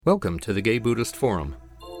Welcome to the Gay Buddhist Forum,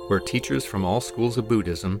 where teachers from all schools of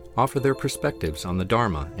Buddhism offer their perspectives on the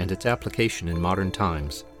Dharma and its application in modern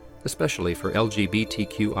times, especially for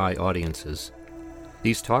LGBTQI audiences.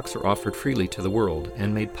 These talks are offered freely to the world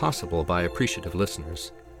and made possible by appreciative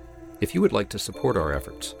listeners. If you would like to support our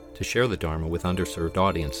efforts to share the Dharma with underserved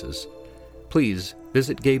audiences, please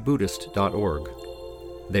visit gaybuddhist.org.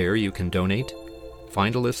 There you can donate,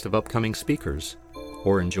 find a list of upcoming speakers,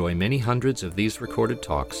 or enjoy many hundreds of these recorded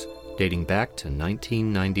talks dating back to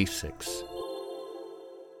 1996.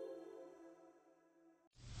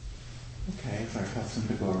 Okay, it's our custom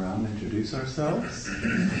to go around and introduce ourselves.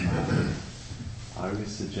 I would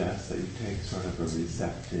suggest that you take sort of a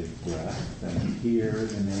receptive breath and hear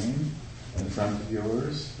the name in front of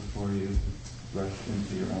yours before you rush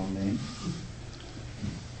into your own name.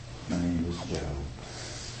 My name is Joe.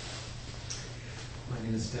 My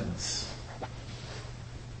name is Dennis.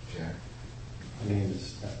 Jack. My name is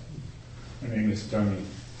Steph. My name is Tony.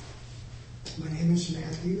 My name is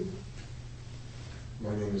Matthew.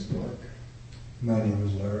 My name is Mark. My name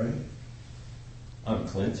is Larry. I'm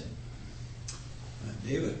Clint. I'm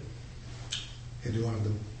David.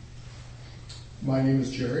 Eduardo. My name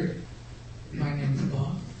is Jerry. My name is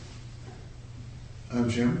Bob. I'm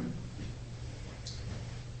Jim.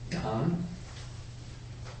 Don.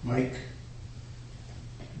 Mike.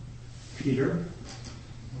 Peter.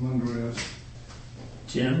 I'm Andreas.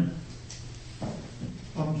 Jim.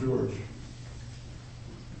 I'm George.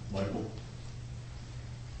 Michael.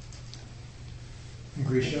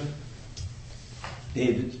 Grisha.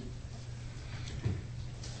 David.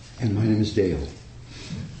 And my name is Dale.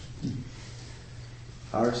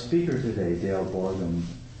 Our speaker today, Dale Borglum,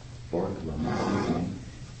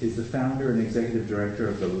 is the founder and executive director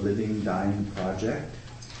of the Living Dying Project.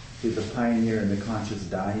 He's a pioneer in the conscious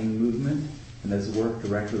dying movement and has worked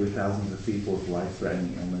directly with thousands of people with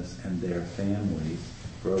life-threatening illness and their families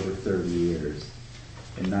for over 30 years.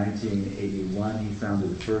 In 1981, he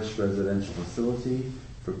founded the first residential facility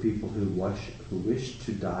for people who wish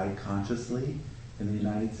to die consciously in the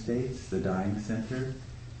United States, the Dying Center.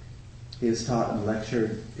 He has taught and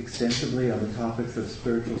lectured extensively on the topics of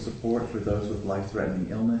spiritual support for those with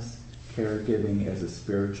life-threatening illness, caregiving as a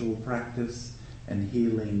spiritual practice, and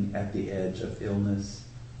healing at the edge of illness,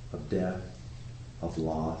 of death, of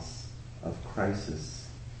loss, of crisis.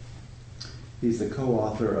 He's the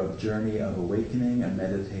co-author of Journey of Awakening, a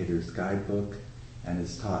Meditator's Guidebook, and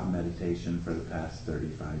has taught meditation for the past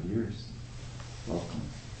 35 years. Welcome.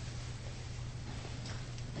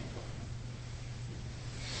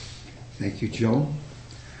 Thank you, Joe.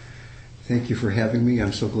 Thank you for having me.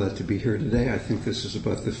 I'm so glad to be here today. I think this is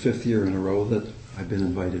about the 5th year in a row that I've been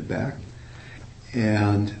invited back.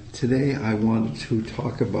 And today I wanted to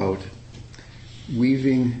talk about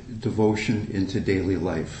weaving devotion into daily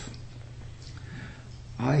life.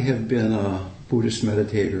 I have been a Buddhist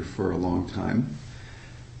meditator for a long time.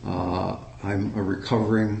 I'm a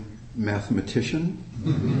recovering mathematician.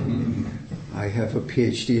 I have a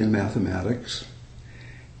PhD in mathematics,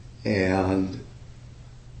 and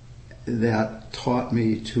that taught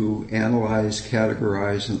me to analyze,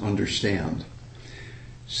 categorize, and understand.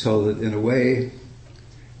 So that in a way,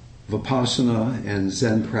 Vipassana and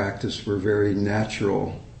Zen practice were very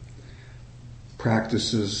natural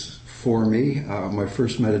practices for me. My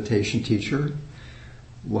first meditation teacher,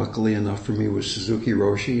 luckily enough for me, was Suzuki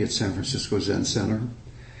Roshi at San Francisco Zen Center.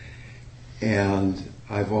 And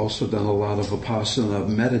I've also done a lot of Vipassana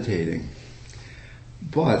meditating.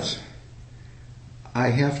 But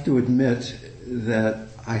I have to admit that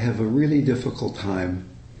I have a really difficult time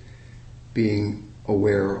being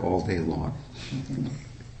aware all day long.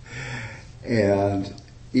 And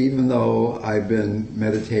even though I've been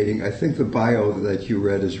meditating, I think the bio that you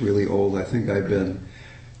read is really old. I think I've been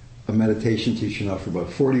a meditation teacher now for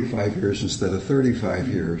about 45 years instead of 35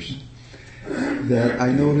 years. That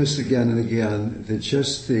I notice again and again that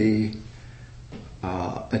just the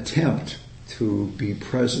attempt to be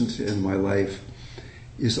present in my life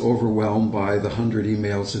is overwhelmed by the 100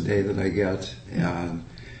 emails a day that I get and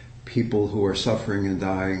people who are suffering and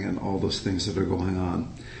dying and all those things that are going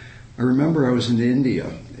on. I remember I was in India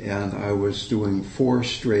and I was doing 4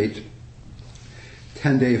 straight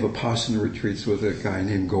 10-day Vipassana retreats with a guy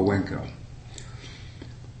named Goenka.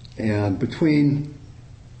 And between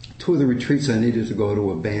 2 of the retreats I needed to go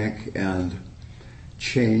to a bank and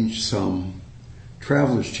change some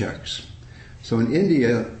traveler's checks. So in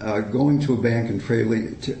India, going to a bank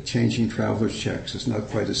and changing traveler's checks is not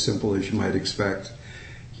quite as simple as you might expect.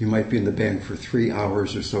 You might be in the bank for 3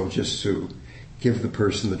 hours or so just to give the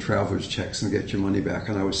person the traveler's checks and get your money back.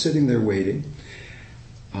 And I was sitting there waiting,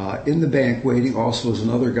 In the bank waiting also was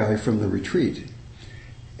another guy from the retreat.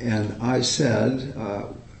 And I said,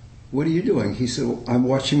 what are you doing? He said, well, I'm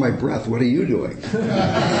watching my breath. What are you doing?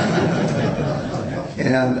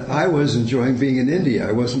 And I was enjoying being in India.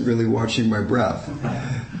 I wasn't really watching my breath.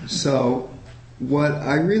 So what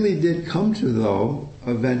I really did come to, though,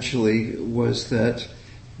 eventually, was that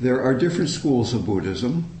there are different schools of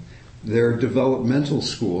Buddhism. There are developmental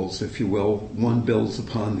schools, if you will. One builds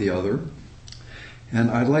upon the other. And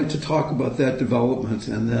I'd like to talk about that development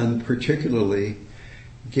and then particularly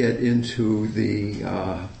get into the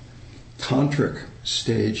tantric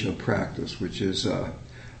stage of practice, which is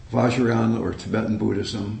Vajrayana or Tibetan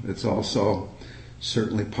Buddhism. It's also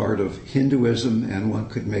certainly part of Hinduism, and one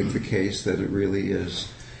could make the case that it really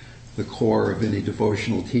is the core of any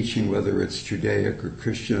devotional teaching, whether it's Judaic or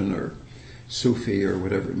Christian or Sufi or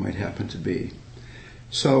whatever it might happen to be.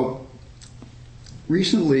 So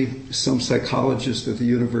recently, some psychologists at the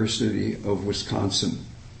University of Wisconsin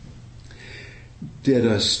did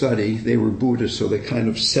a study. They were Buddhists, so they kind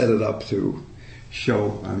of set it up to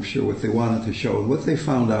show, I'm sure, what they wanted to show. And what they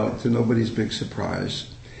found out, to nobody's big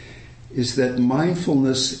surprise, is that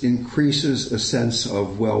mindfulness increases a sense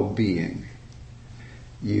of well-being.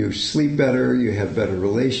 You sleep better, you have better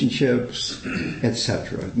relationships,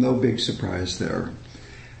 etc. No big surprise there.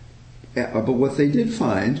 But what they did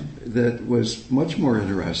find that was much more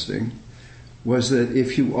interesting was that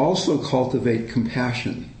if you also cultivate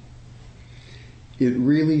compassion, it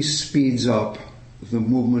really speeds up the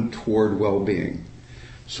movement toward well-being.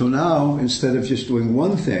 So now, instead of just doing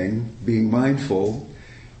one thing, being mindful,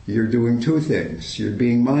 you're doing two things. You're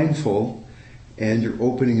being mindful, and you're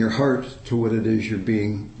opening your heart to what it is you're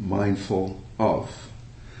being mindful of.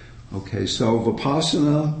 Okay, so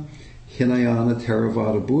Vipassana, Hinayana,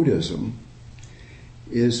 Theravada Buddhism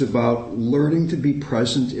is about learning to be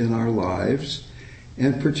present in our lives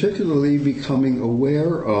and particularly becoming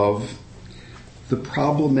aware of the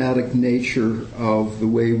problematic nature of the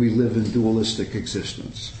way we live in dualistic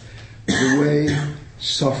existence, the way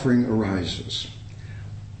suffering arises.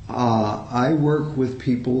 I work with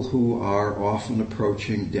people who are often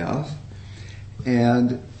approaching death,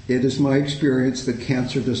 and it is my experience that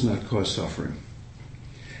cancer does not cause suffering,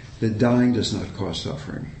 that dying does not cause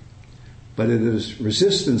suffering, but it is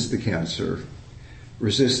resistance to cancer,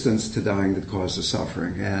 resistance to dying that causes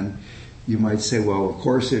suffering. And you might say, well, of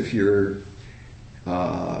course, if you're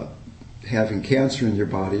having cancer in your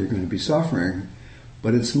body, you're going to be suffering,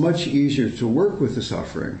 but it's much easier to work with the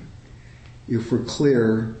suffering if we're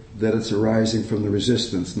clear that it's arising from the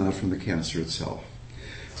resistance, not from the cancer itself.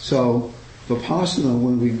 So Vipassana,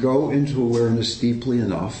 when we go into awareness deeply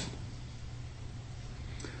enough,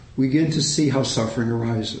 we begin to see how suffering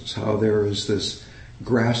arises, how there is this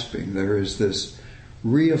grasping, there is this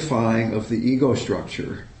reifying of the ego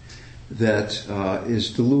structure that is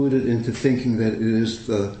diluted into thinking that it is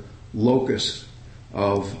the locus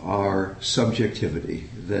of our subjectivity,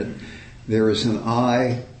 that there is an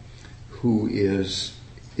I who is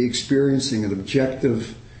experiencing an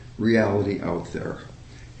objective reality out there,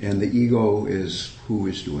 and the ego is who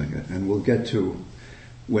is doing it. And we'll get to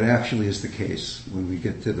what actually is the case when we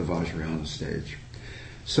get to the Vajrayana stage.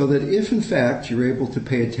 So that if, in fact, you're able to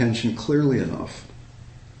pay attention clearly enough,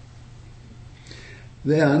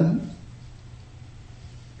 then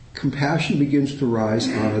compassion begins to rise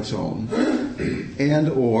on its own, and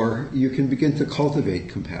or you can begin to cultivate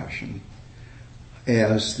compassion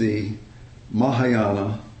as the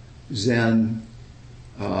Mahayana Zen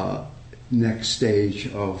next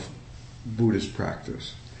stage of Buddhist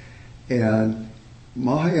practice. And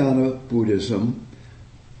Mahayana Buddhism,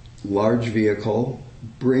 large vehicle,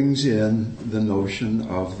 brings in the notion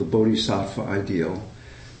of the bodhisattva ideal,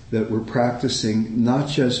 that we're practicing not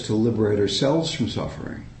just to liberate ourselves from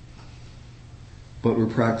suffering, but we're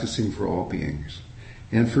practicing for all beings.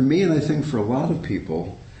 And for me, and I think for a lot of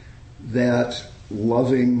people, that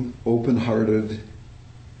loving, open-hearted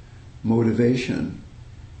motivation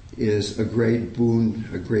is a great boon,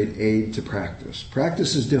 a great aid to practice.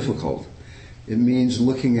 Practice is difficult. It means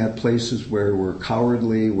looking at places where we're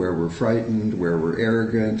cowardly, where we're frightened, where we're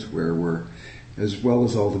arrogant, where we're, as well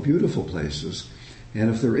as all the beautiful places.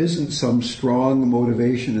 And if there isn't some strong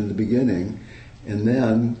motivation in the beginning, and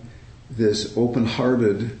then this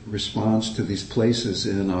open-hearted response to these places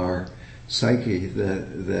in our psyche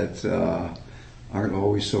that aren't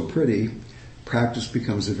always so pretty, practice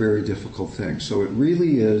becomes a very difficult thing. So it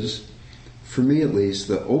really is, for me at least,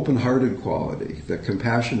 the open-hearted quality, the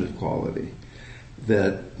compassionate quality,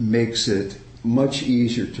 that makes it much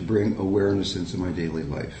easier to bring awareness into my daily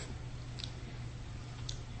life.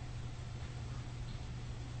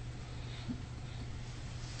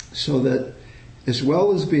 So that as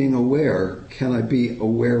well as being aware, can I be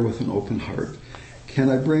aware with an open heart? Can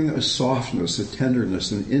I bring a softness, a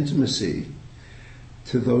tenderness, an intimacy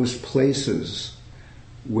to those places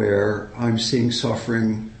where I'm seeing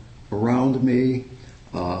suffering around me,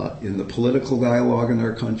 in the political dialogue in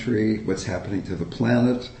our country, what's happening to the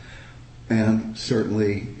planet, and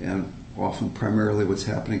certainly and often primarily what's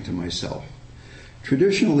happening to myself.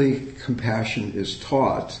 Traditionally, compassion is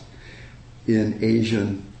taught in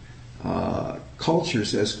Asian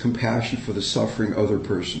cultures as compassion for the suffering other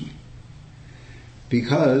person,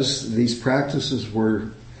 because these practices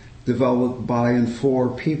were developed by and for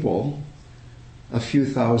people a few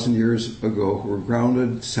thousand years ago who were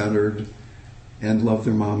grounded, centered, and loved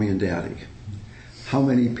their mommy and daddy. How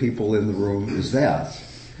many people in the room is that?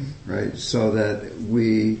 Right? So that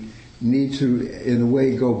we need to, in a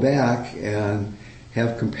way, go back and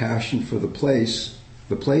have compassion for the places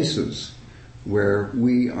where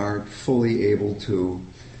we aren't fully able to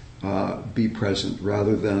be present,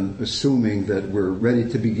 rather than assuming that we're ready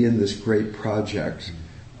to begin this great project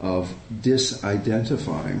of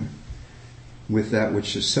disidentifying with that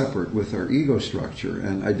which is separate, with our ego structure,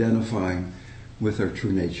 and identifying with our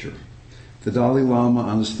true nature. The Dalai Lama,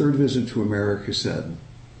 on his third visit to America, said,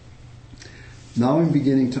 "Now I'm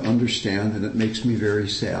beginning to understand, and it makes me very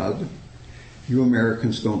sad, you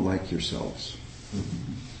Americans don't like yourselves."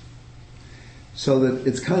 So that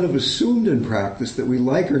it's kind of assumed in practice that we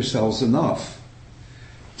like ourselves enough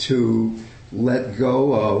to let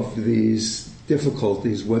go of these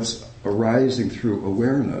difficulties, what's arising through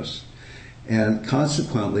awareness. And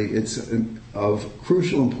consequently, it's of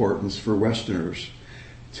crucial importance for Westerners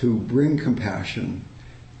to bring compassion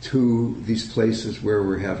to these places where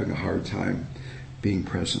we're having a hard time being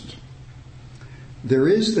present. There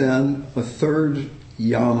is then a third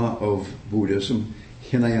yana of Buddhism,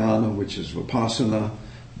 Hinayana, which is Vipassana,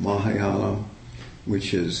 Mahayana,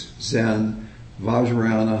 which is Zen,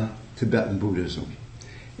 Vajrayana, Tibetan Buddhism.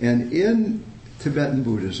 And in Tibetan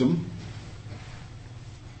Buddhism,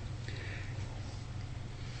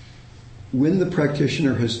 when the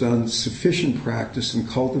practitioner has done sufficient practice in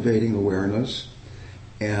cultivating awareness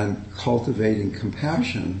and cultivating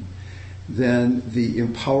compassion, then the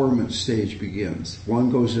empowerment stage begins.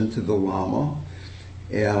 One goes into the Lama,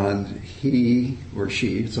 and he or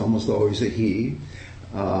she, it's almost always a he,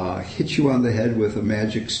 hits you on the head with a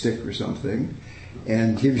magic stick or something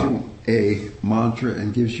and gives you a mantra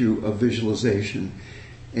and gives you a visualization.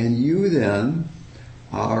 And you then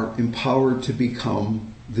are empowered to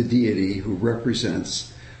become the deity who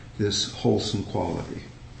represents this wholesome quality.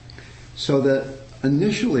 So that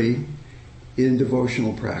initially in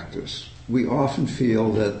devotional practice, we often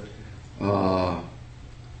feel that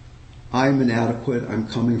I'm inadequate, I'm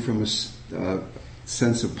coming from a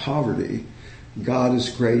sense of poverty. God is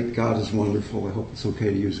great, God is wonderful. I hope it's okay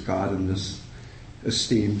to use God in this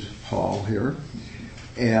esteemed hall here.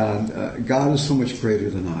 And God is so much greater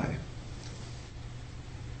than I.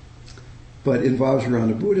 But in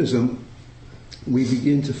Vajrayana Buddhism, we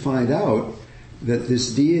begin to find out that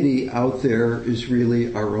this deity out there is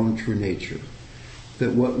really our own true nature.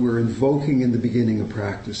 That what we're invoking in the beginning of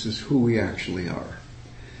practice is who we actually are.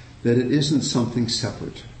 That it isn't something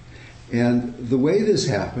separate. And the way this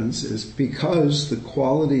happens is because the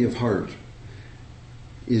quality of heart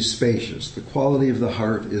is spacious. The quality of the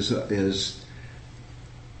heart is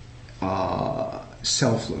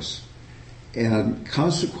selfless. And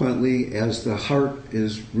consequently, as the heart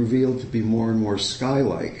is revealed to be more and more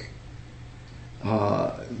sky-like,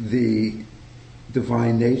 the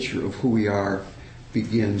divine nature of who we are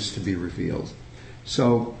begins to be revealed.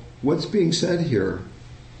 So what's being said here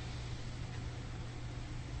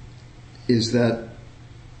is that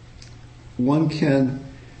one can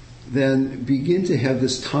then begin to have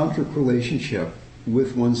this tantric relationship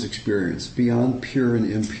with one's experience beyond pure and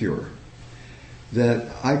impure. That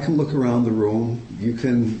I can look around the room, you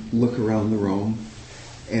can look around the room,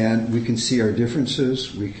 and we can see our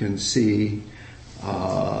differences, we can see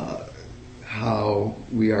how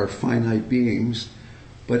we are finite beings,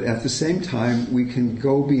 but at the same time we can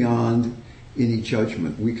go beyond any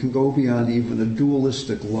judgment. We can go beyond even a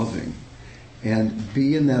dualistic loving and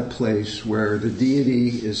be in that place where the deity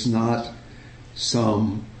is not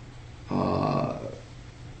some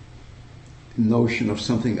notion of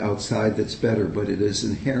something outside that's better, but it is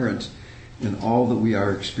inherent in all that we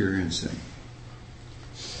are experiencing.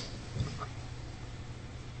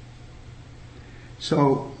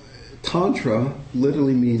 So, Tantra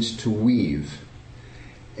literally means to weave.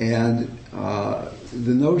 And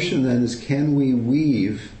the notion then is, can we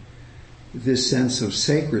weave this sense of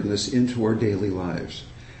sacredness into our daily lives?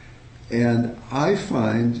 And I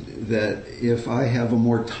find that if I have a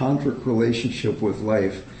more tantric relationship with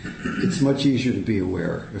life, it's much easier to be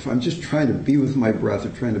aware. If I'm just trying to be with my breath or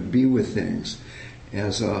trying to be with things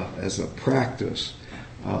as a practice,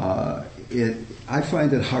 I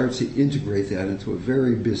find it hard to integrate that into a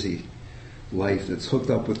very busy life that's hooked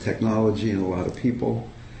up with technology and a lot of people.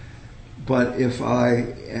 But if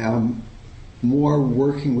I am more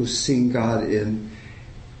working with seeing God in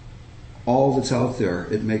all that's out there,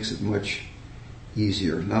 it makes it much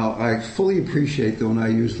easier. Now, I fully appreciate that when I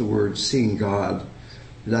use the word seeing God,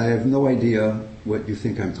 that I have no idea what you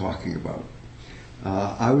think I'm talking about.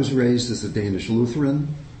 I was raised as a Danish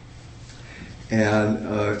Lutheran,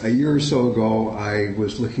 and a year or so ago, I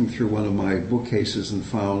was looking through one of my bookcases and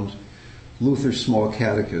found Luther's Small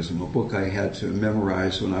Catechism, a book I had to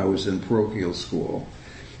memorize when I was in parochial school.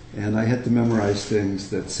 And I had to memorize things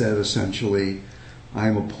that said essentially,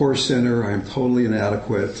 I'm a poor sinner, I'm totally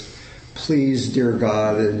inadequate. Please, dear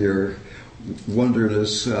God, in your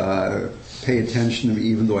wonderness, pay attention to me,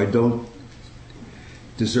 even though I don't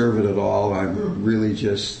deserve it at all. I'm really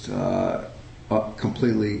just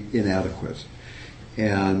completely inadequate.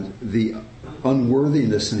 And the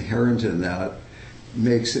unworthiness inherent in that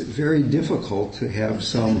makes it very difficult to have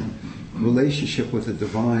some relationship with the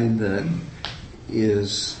divine that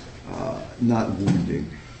is not wounding.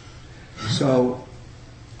 So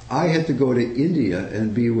I had to go to India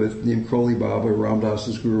and be with Neem Karoli Baba, Ram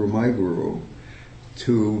Dass's guru, my guru,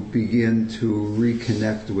 to begin to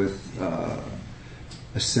reconnect with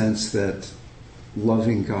a sense that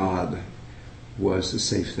loving God was a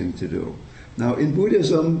safe thing to do. Now, in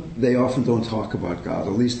Buddhism, they often don't talk about God,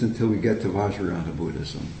 at least until we get to Vajrayana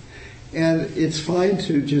Buddhism. And it's fine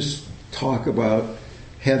to just talk about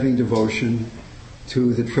having devotion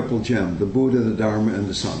to the triple gem, the Buddha, the Dharma, and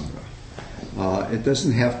the Sangha. It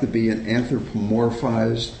doesn't have to be an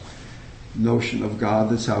anthropomorphized notion of God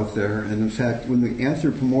that's out there. And in fact, when we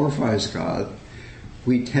anthropomorphize God,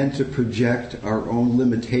 we tend to project our own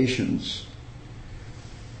limitations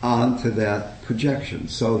onto that projection,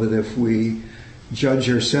 so that if we judge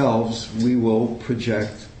ourselves, we will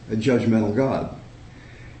project a judgmental God.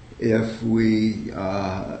 If we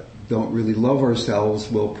don't really love ourselves,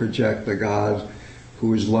 we'll project a God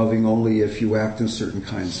who is loving only if you act in certain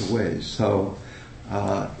kinds of ways. So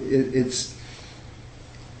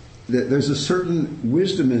there's a certain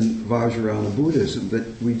wisdom in Vajrayana Buddhism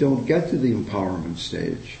that we don't get to the empowerment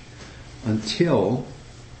stage until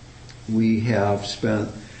we have spent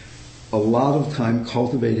a lot of time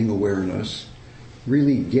cultivating awareness,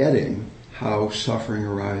 really getting how suffering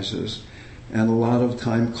arises, and a lot of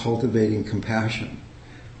time cultivating compassion.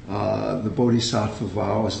 The Bodhisattva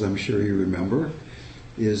vow, as I'm sure you remember,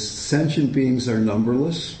 is sentient beings are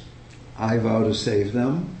numberless. I vow to save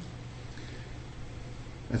them.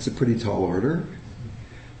 That's a pretty tall order.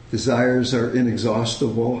 Desires are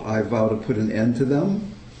inexhaustible. I vow to put an end to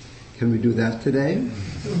them. Can we do that today?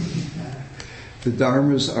 The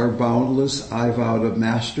Dharmas are boundless. I vow to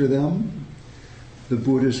master them. The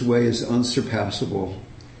Buddha's way is unsurpassable.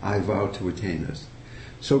 I vow to attain it.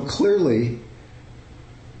 So clearly,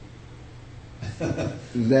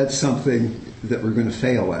 that's something that we're going to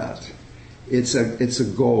fail at. It's a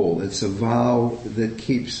goal. It's a vow that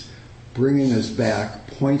keeps bringing us back,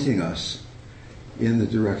 pointing us in the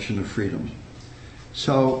direction of freedom.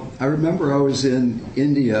 So I remember I was in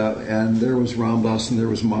India, and there was Ram Dass and there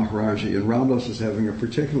was Maharaji, and Ram Dass was having a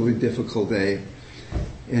particularly difficult day,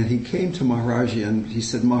 and he came to Maharaji and he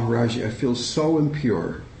said, Maharaji, I feel so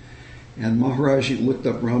impure. And Maharaji looked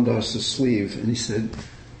up Ram Dass's sleeve and he said,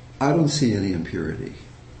 I don't see any impurity.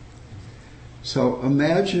 So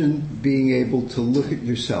imagine being able to look at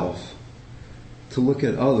yourself, to look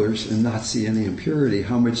at others and not see any impurity,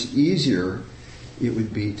 how much easier it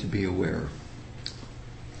would be to be aware.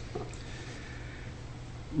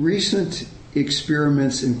 Recent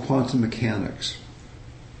experiments in quantum mechanics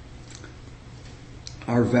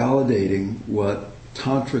are validating what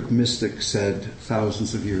tantric mystics said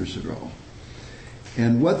thousands of years ago.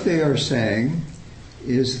 And what they are saying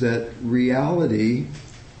is that reality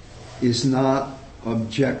is not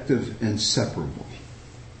objective and separable.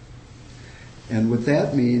 And what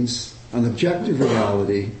that means, an objective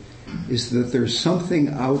reality, is that there's something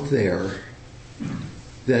out there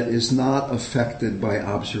that is not affected by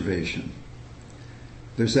observation.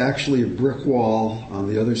 There's actually a brick wall on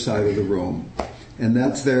the other side of the room, and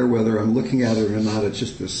that's there whether I'm looking at it or not. It's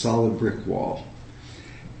just a solid brick wall.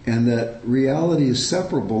 And that reality is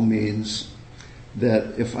separable means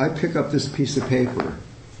that if I pick up this piece of paper,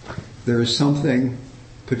 there is something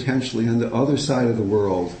potentially on the other side of the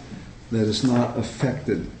world that is not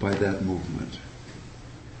affected by that movement.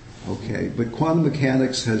 Okay, but quantum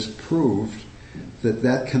mechanics has proved that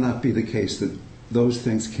that cannot be the case, that those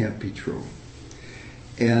things can't be true.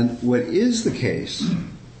 And what is the case,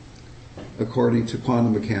 according to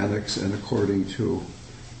quantum mechanics and according to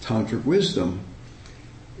tantric wisdom,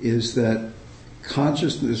 is that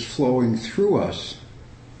consciousness flowing through us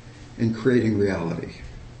and creating reality,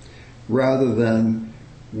 rather than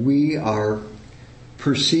we are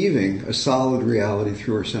perceiving a solid reality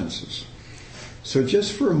through our senses. So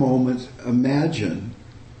just for a moment, imagine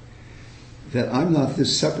that I'm not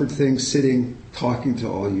this separate thing sitting talking to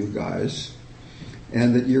all you guys,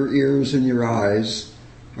 and that your ears and your eyes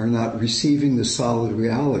are not receiving the solid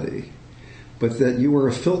reality, but that you are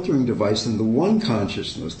a filtering device, and the one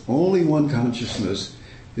consciousness, only one consciousness,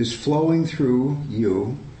 is flowing through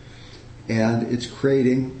you, and it's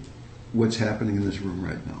creating what's happening in this room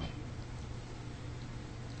right now.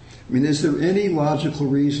 I mean, is there any logical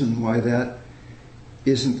reason why that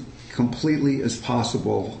isn't completely as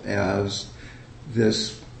possible as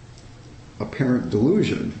this apparent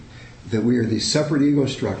delusion that we are these separate ego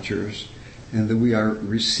structures and that we are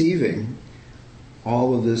receiving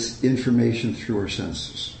all of this information through our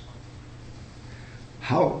senses?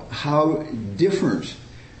 How different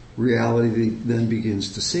reality then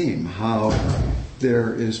begins to seem. How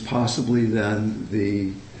there is possibly then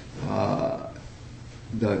the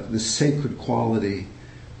sacred quality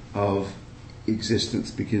of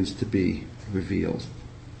existence begins to be revealed.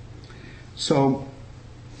 So,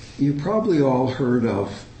 you probably all heard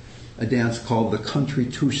of a dance called the country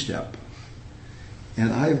two-step.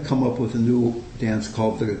 And I have come up with a new dance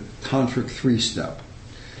called the tantric three-step.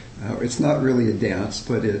 It's not really a dance,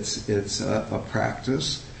 but it's a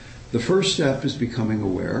practice. The first step is becoming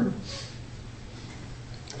aware,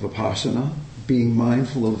 vipassana, being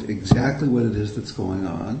mindful of exactly what it is that's going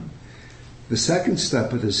on. The second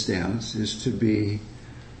step of this dance is to be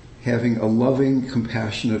having a loving,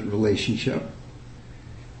 compassionate relationship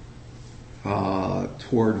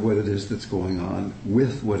toward what it is that's going on,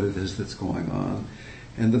 with what it is that's going on.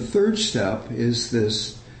 And the third step is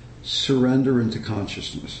this surrender into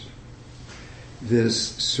consciousness.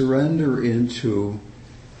 This surrender into,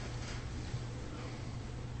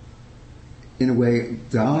 in a way,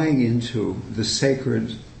 dying into the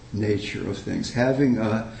sacred nature of things, having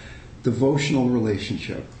a devotional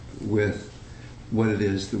relationship with what it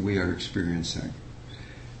is that we are experiencing.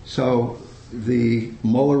 So the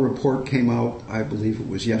Mueller report came out, I believe it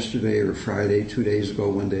was yesterday or Friday, 2 days ago,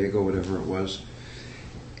 1 day ago, whatever it was.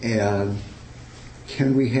 And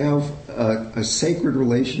can we have a sacred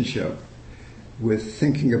relationship with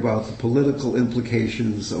thinking about the political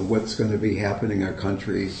implications of what's going to be happening in our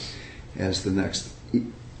country as the next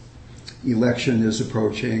election is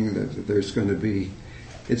approaching? That there's going to be,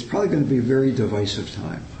 it's probably going to be a very divisive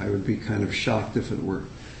time. I would be kind of shocked if it were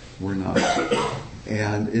not.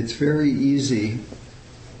 And it's very easy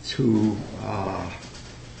to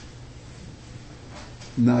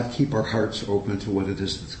not keep our hearts open to what it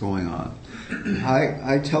is that's going on.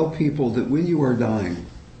 I tell people that when you are dying,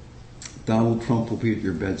 Donald Trump will be at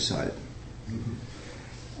your bedside.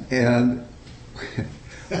 And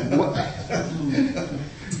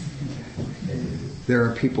there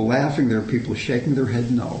are people laughing, there are people shaking their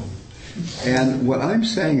head no. And what I'm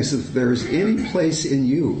saying is if there's any place in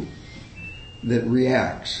you that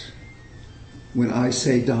reacts when I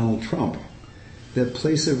say Donald Trump, that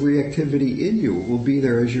place of reactivity in you will be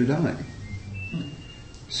there as you're dying.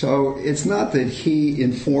 So it's not that he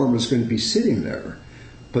in form is going to be sitting there,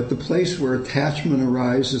 but the place where attachment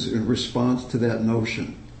arises in response to that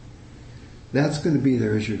notion, that's going to be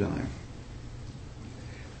there as you're dying.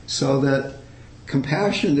 So that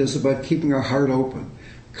compassion is about keeping our heart open.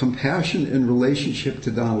 Compassion in relationship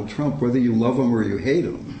to Donald Trump, whether you love him or you hate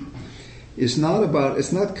him, it's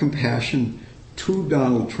not compassion to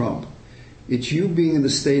Donald Trump. It's you being in the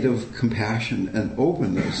state of compassion and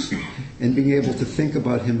openness and being able to think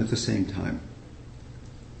about him at the same time.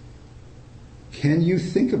 Can you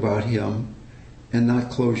think about him and not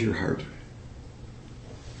close your heart?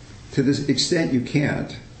 To this extent you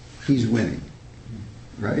can't, he's winning,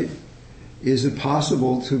 right? Is it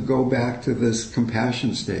possible to go back to this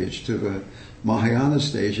compassion stage, to the Mahayana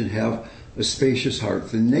stage, and have a spacious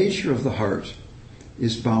heart? The nature of the heart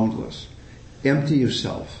is boundless, empty of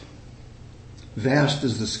self, vast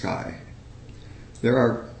as the sky. There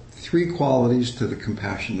are three qualities to the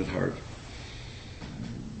compassionate heart.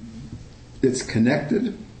 It's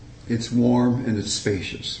connected, it's warm, and it's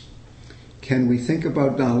spacious. Can we think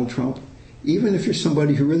about Donald Trump? Even if you're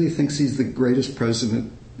somebody who really thinks he's the greatest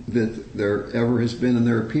president that there ever has been, and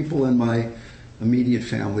there are people in my immediate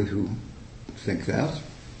family who think that,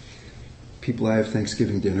 people I have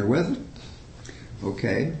Thanksgiving dinner with.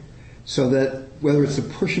 Okay? So that whether it's a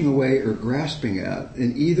pushing away or grasping at,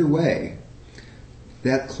 in either way,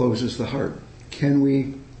 that closes the heart. Can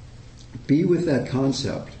we be with that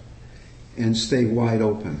concept and stay wide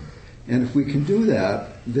open? And if we can do that,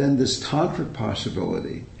 then this tantric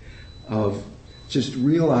possibility of just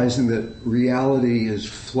realizing that reality is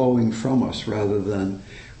flowing from us rather than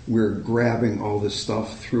we're grabbing all this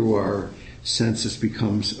stuff through our senses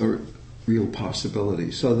becomes a real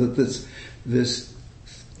possibility. So that this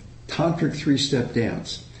tantric three-step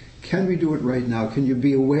dance, can we do it right now? Can you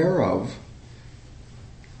be aware of,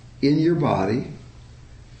 in your body,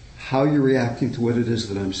 how you're reacting to what it is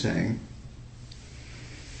that I'm saying,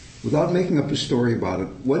 without making up a story about it,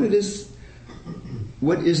 what is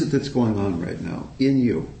it that's going on right now in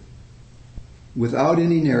you? Without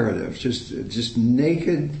any narrative, just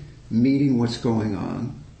naked meeting what's going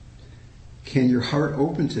on. Can your heart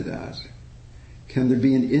open to that? Can there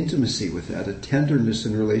be an intimacy with that, a tenderness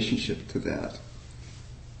in relationship to that?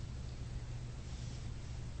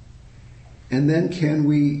 And then can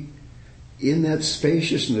we, in that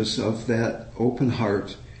spaciousness of that open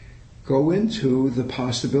heart, go into the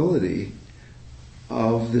possibility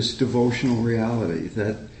of this devotional reality,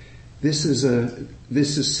 that this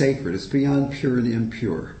is sacred, it's beyond pure and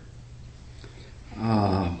impure.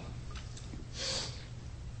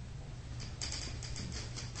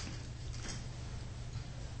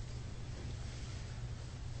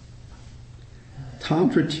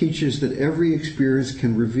 Tantra teaches that every experience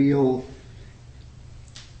can reveal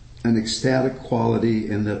an ecstatic quality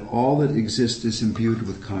and that all that exists is imbued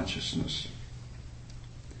with consciousness.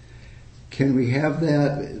 Can we have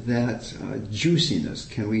that juiciness?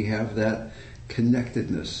 Can we have that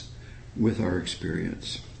connectedness with our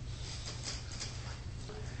experience?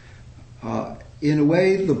 In a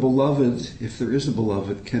way, the beloved, if there is a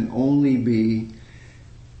beloved, can only be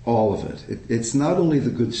all of it. It's not only the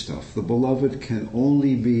good stuff. The beloved can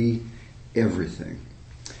only be everything.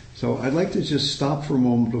 So I'd like to just stop for a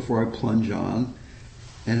moment before I plunge on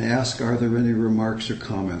and ask, are there any remarks or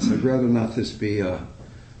comments? I'd rather not this be a...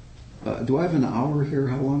 do I have an hour here?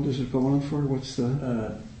 How long does it go on for? What's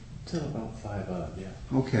the... Till about 5 up, yeah.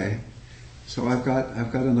 Okay. So I've got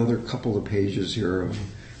another couple of pages here of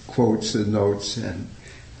quotes and notes and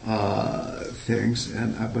things,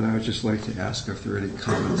 but I would just like to ask if there are any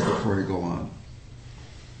comments before I go on.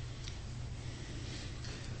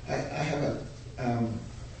 I have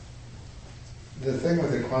the thing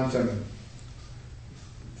with the quantum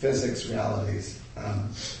physics realities,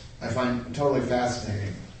 I find totally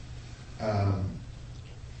fascinating.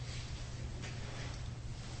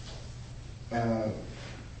 But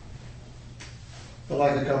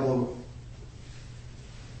like a couple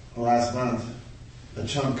of last month, a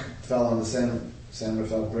chunk fell on the San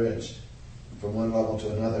Rafael Bridge from one level to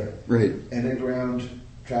another. Right. And it ground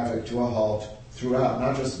traffic to a halt throughout,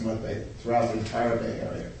 not just in North Bay, throughout the entire Bay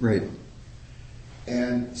Area. Right.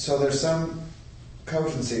 And so there's some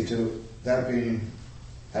cogency to that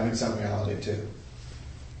having some reality too.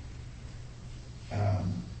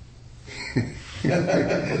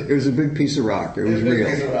 It was a big piece of rock. It was real. A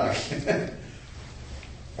big piece of rock.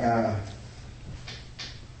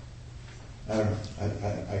 I don't know.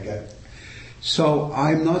 I get. So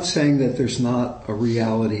I'm not saying that there's not a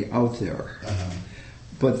reality out there,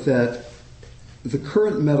 but that the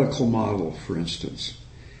current medical model, for instance,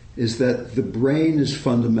 is that the brain is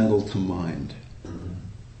fundamental to mind.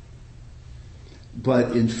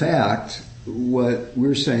 But in fact, what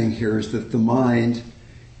we're saying here is that the mind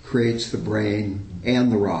creates the brain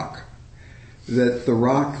and the rock. That the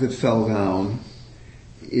rock that fell down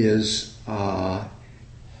is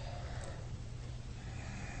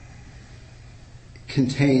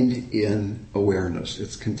contained in awareness.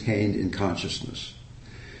 It's contained in consciousness.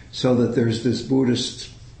 So that there's this Buddhist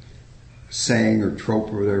saying or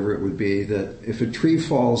trope or whatever it would be, that if a tree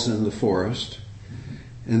falls in the forest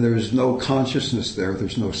and there's no consciousness there,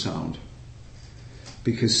 there's no sound.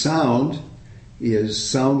 Because sound is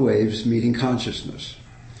sound waves meeting consciousness.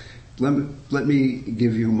 Let me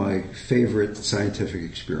give you my favorite scientific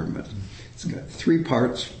experiment. It's got 3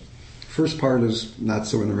 parts. First part is not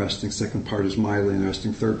so interesting. Second part is mildly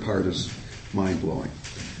interesting. Third part is mind-blowing.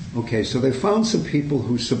 Okay, so they found some people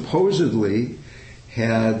who supposedly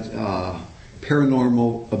had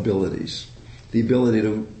paranormal abilities, the ability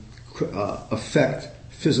to affect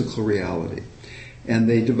physical reality. And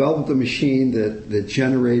they developed a machine that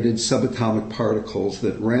generated subatomic particles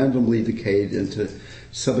that randomly decayed into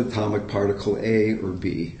subatomic particle A or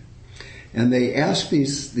B. And they asked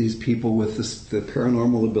these people with the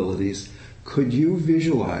paranormal abilities, could you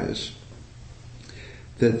visualize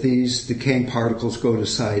that these decaying particles go to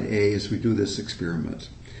side A as we do this experiment.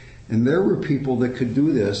 And there were people that could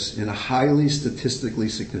do this in a highly statistically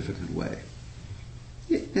significant way.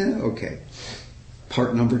 Yeah, okay.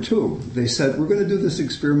 Part number 2, they said, we're going to do this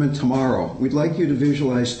experiment tomorrow. We'd like you to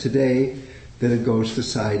visualize today that it goes to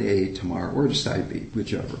side A tomorrow, or to side B,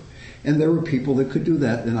 whichever. And there were people that could do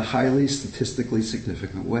that in a highly statistically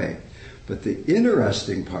significant way. But the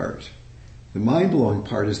interesting part, the mind-blowing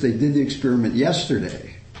part, is they did the experiment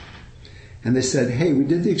yesterday. And they said, hey, we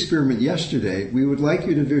did the experiment yesterday. We would like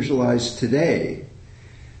you to visualize today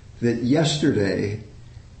that yesterday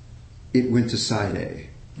it went to side A.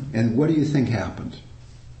 And what do you think happened?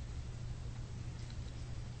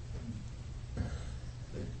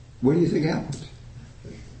 What do you think happened?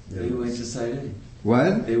 They went to side A.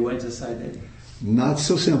 What? They went to side A. Not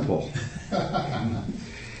so simple.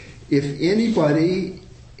 If anybody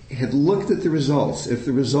had looked at the results, if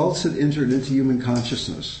the results had entered into human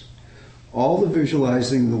consciousness, all the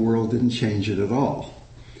visualizing in the world didn't change it at all.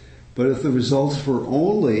 But if the results were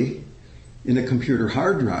only in a computer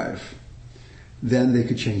hard drive, then they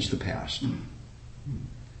could change the past.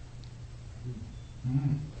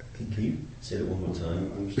 Can you say it one more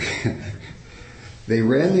time? They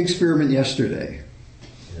ran the experiment yesterday.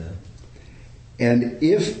 Yeah. And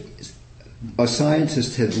if a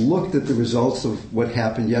scientist had looked at the results of what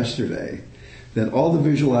happened yesterday, then all the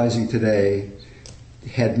visualizing today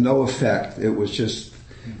had no effect. It was just,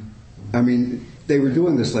 I mean, they were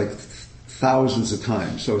doing this like thousands of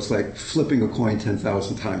times. So it's like flipping a coin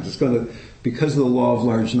 10,000 times. It's going to, because of the law of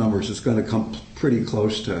large numbers, it's going to come pretty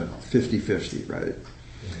close to 50-50, right?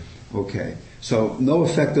 Okay. So no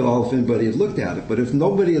effect at all if anybody had looked at it. But if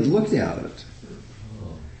nobody had looked at it,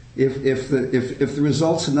 if the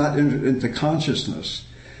results had not entered into consciousness,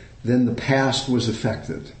 then the past was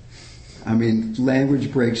affected. I mean,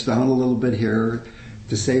 language breaks down a little bit here.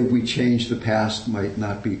 To say we change the past might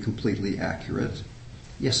not be completely accurate.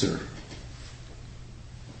 Yes, sir.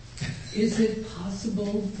 Is it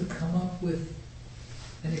possible to come up with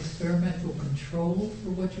an experimental control for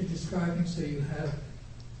what you're describing, so you have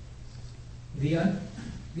the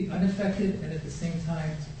unaffected and at the same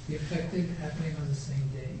time the affected happening on the same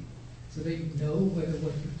day, so that you know whether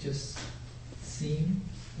what you've just seen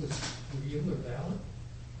was real or valid?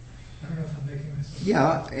 I don't know if I'm making myself...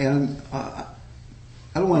 Yeah, and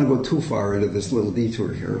I don't want to go too far into this little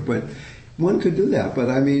detour here, but one could do that. But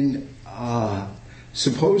I mean,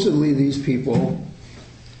 supposedly these people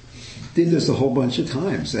did this a whole bunch of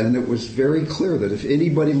times, and it was very clear that if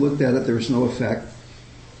anybody looked at it, there was no effect.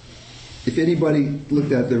 If anybody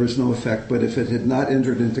looked at it, there was no effect, but if it had not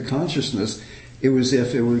entered into consciousness, it was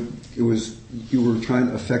if it was you were trying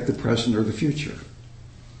to affect the present or the future.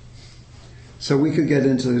 So we could get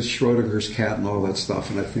into Schrodinger's cat and all that stuff,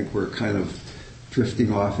 and I think we're kind of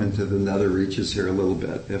drifting off into the nether reaches here a little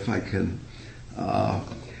bit, if I can.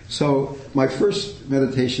 So my first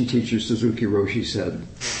meditation teacher, Suzuki Roshi, said,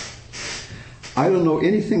 I don't know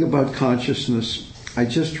anything about consciousness. I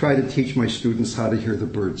just try to teach my students how to hear the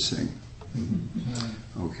birds sing.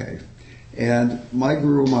 Okay. And my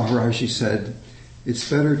Guru Maharaji said, it's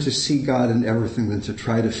better to see God in everything than to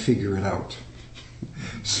try to figure it out.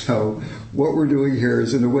 So what we're doing here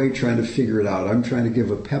is in a way trying to figure it out. I'm trying to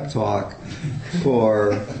give a pep talk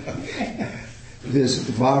for this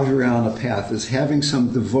Vajrayana path, is having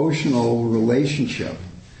some devotional relationship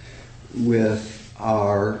with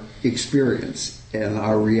our experience and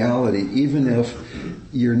our reality, even if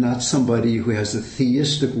you're not somebody who has a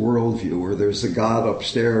theistic worldview, or there's a God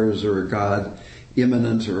upstairs or a God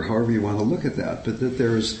immanent, or however you want to look at that, but that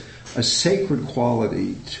there's a sacred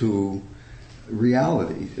quality to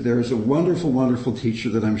reality. There is a wonderful, wonderful teacher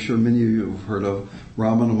that I'm sure many of you have heard of,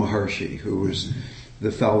 Ramana Maharshi, who was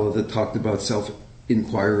the fellow that talked about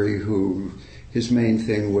self-inquiry, who his main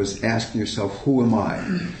thing was asking yourself, who am I?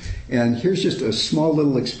 And here's just a small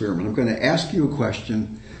little experiment. I'm going to ask you a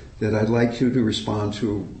question that I'd like you to respond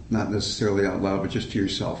to, not necessarily out loud, but just to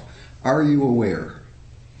yourself. Are you aware?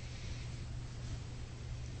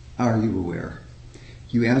 Are you aware?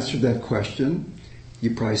 You answered that question.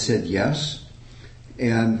 You probably said yes.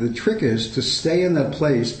 And the trick is to stay in that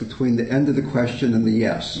place between the end of the question and the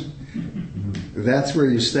yes. That's where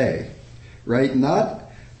you stay, right? Not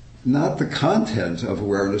the content of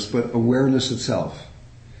awareness, but awareness itself.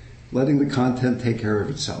 Letting the content take care of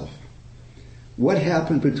itself. What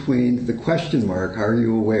happened between the question mark, are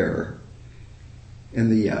you aware, and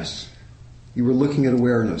the yes? You were looking at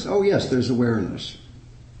awareness. Oh yes, there's awareness.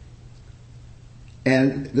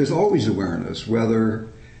 And there's always awareness, whether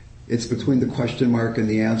it's between the question mark and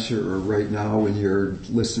the answer, or right now when you're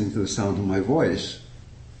listening to the sound of my voice.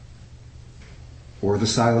 or the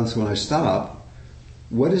silence when I stop,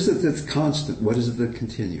 what is it that's constant? What is it that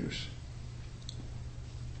continues?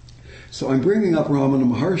 So I'm bringing up Ramana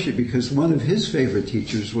Maharshi because one of his favorite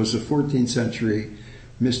teachers was a 14th century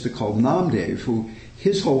mystic called Namdev, who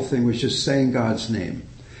his whole thing was just saying God's name.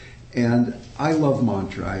 And I love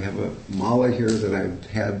mantra. I have a mala here that I've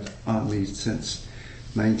had on me since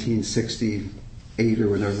 1968 or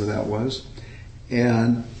whatever that was.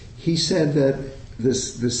 And he said that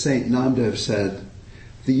this Saint Namdev said,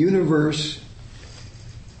 the universe,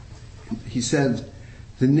 he said,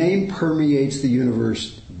 the name permeates the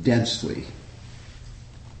universe densely.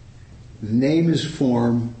 The name is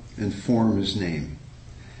form and form is name.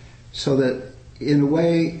 So that in a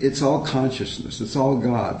way it's all consciousness, it's all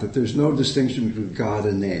God, that there's no distinction between God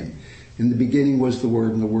and name. In the beginning was the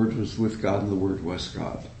Word, and the Word was with God, and the Word was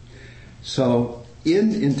God. So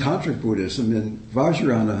in Tantric Buddhism, in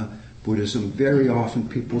Vajrayana Buddhism, very often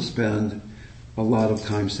people spend a lot of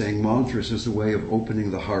time saying mantras as a way of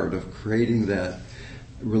opening the heart, of creating that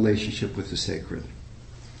relationship with the sacred.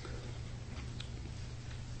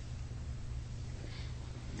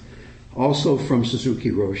 Also from Suzuki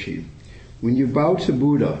Roshi, when you bow to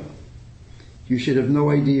Buddha, you should have no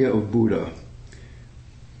idea of Buddha.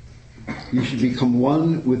 You should become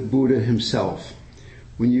one with Buddha himself.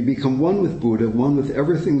 When you become one with Buddha, one with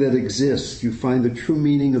everything that exists, you find the true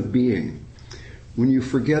meaning of being. When you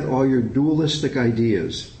forget all your dualistic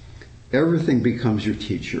ideas, everything becomes your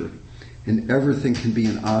teacher, and everything can be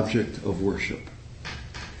an object of worship.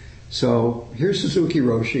 So here's Suzuki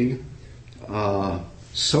Roshi,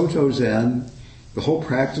 Soto Zen. The whole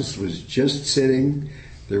practice was just sitting.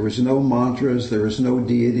 There was no mantras, there was no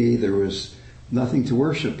deity, there was nothing to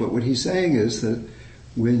worship. But what he's saying is that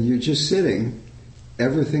when you're just sitting,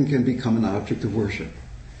 everything can become an object of worship.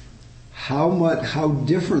 How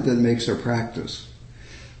different that makes our practice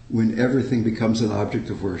when everything becomes an object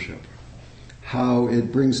of worship. How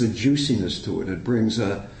it brings a juiciness to it. It brings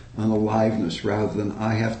an aliveness rather than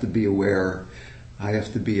I have to be aware, I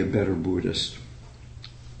have to be a better Buddhist.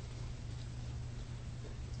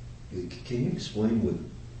 Can you explain what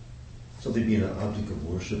something being an object of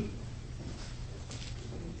worship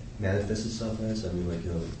manifests itself as? I mean, like,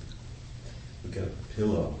 look at a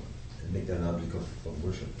pillow and make that an object of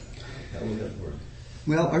worship. How would that work?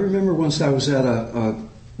 Well, I remember once I was at a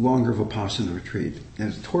longer Vipassana retreat,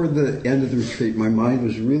 and toward the end of the retreat, my mind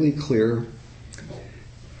was really clear,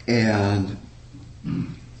 and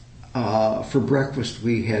for breakfast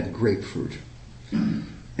we had grapefruit.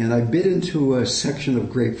 And I bit into a section of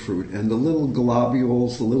grapefruit, and the little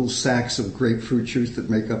globules, the little sacks of grapefruit juice that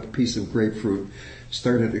make up a piece of grapefruit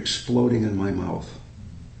started exploding in my mouth.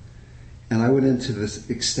 And I went into this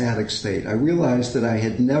ecstatic state. I realized that I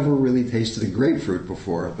had never really tasted a grapefruit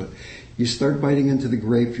before, but you start biting into the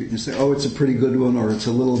grapefruit and you say, oh, it's a pretty good one, or it's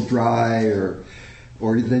a little dry, or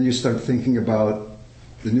then you start thinking about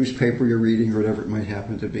the newspaper you're reading or whatever it might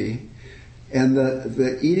happen to be. And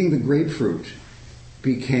the eating the grapefruit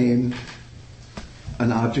became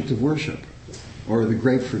an object of worship, or the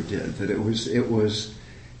grapefruit did, that it was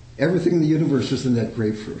everything in the universe was in that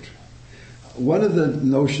grapefruit. One of the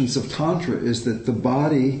notions of Tantra is that the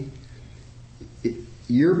body,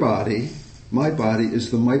 your body, my body, is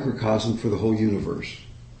the microcosm for the whole universe.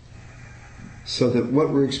 So that what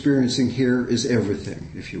we're experiencing here is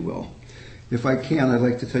everything, if you will. If I can, I'd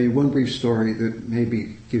like to tell you one brief story that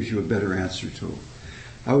maybe gives you a better answer to.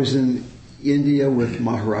 I was in India with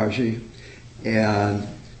Maharaji and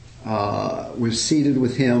was seated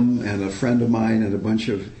with him and a friend of mine and a bunch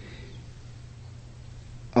of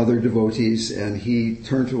other devotees, and he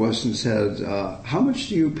turned to us and said, how much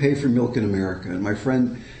do you pay for milk in America? And my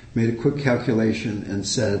friend made a quick calculation and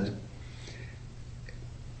said,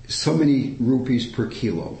 so many rupees per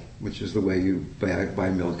kilo, which is the way you buy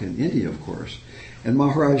milk in India, of course. And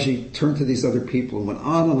Maharaji turned to these other people and went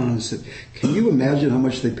on and said, can you imagine how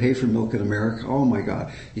much they pay for milk in America? Oh my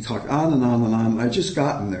God. He talked on and on and on. I'd just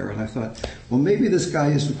gotten there, and I thought, well, maybe this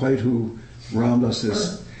guy isn't quite who Ramdas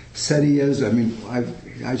has said he is. I mean,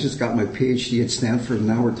 I just got my PhD at Stanford, and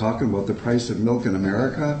now we're talking about the price of milk in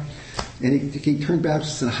America. And he turned back and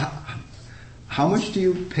said, how much do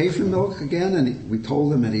you pay for milk again? And we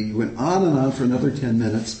told him, and he went on and on for another 10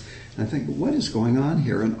 minutes. And I think, what is going on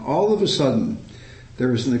here? And all of a sudden, there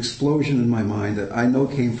was an explosion in my mind that I know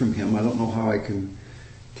came from him. I don't know how I can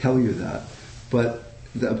tell you that. But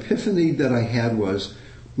the epiphany that I had was,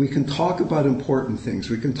 we can talk about important things.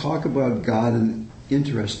 We can talk about God and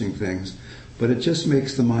interesting things, but it just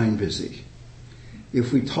makes the mind busy.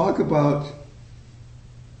 If we talk about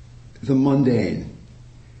the mundane,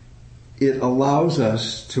 it allows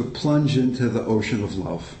us to plunge into the ocean of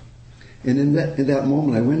love. And in that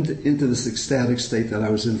moment, I went into this ecstatic state that I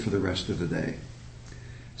was in for the rest of the day.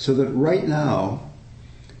 So that right now,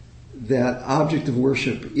 that object of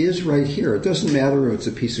worship is right here. It doesn't matter if it's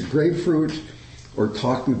a piece of grapefruit, or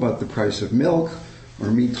talking about the price of milk,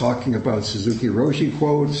 or me talking about Suzuki Roshi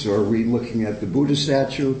quotes, or we looking at the Buddha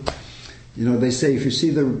statue. You know, they say if you see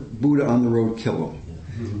the Buddha on the road, kill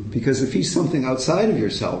him. Because if he's something outside of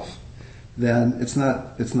yourself, then it's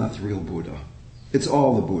not the real Buddha. It's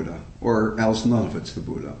all the Buddha, or else none of it's the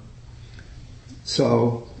Buddha.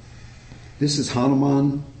 So, this is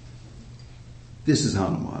Hanuman. This is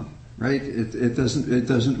Hanuman, right? It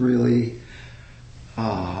doesn't really.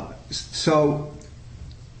 So,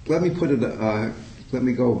 let me put it. Let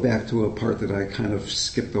me go back to a part that I kind of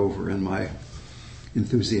skipped over in my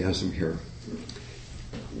enthusiasm here.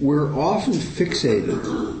 We're often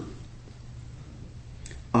fixated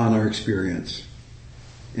on our experience,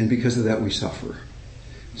 and because of that we suffer.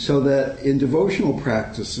 So that in devotional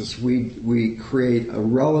practices we create a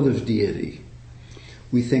relative deity.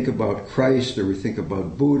 We think about Christ, or we think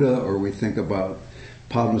about Buddha, or we think about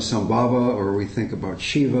Padmasambhava, or we think about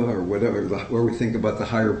Shiva, or whatever, or we think about the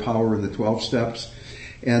higher power in the 12 steps.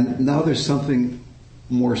 And now there's something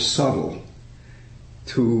more subtle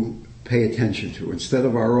to pay attention to. Instead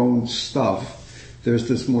of our own stuff, there's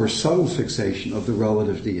this more subtle fixation of the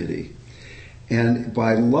relative deity. And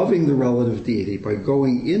by loving the relative deity, by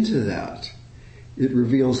going into that, it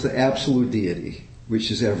reveals the absolute deity,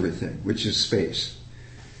 which is everything, which is space,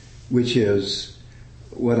 which is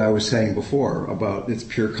what I was saying before about its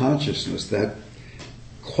pure consciousness, that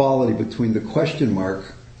quality between the question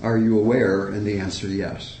mark, are you aware, and the answer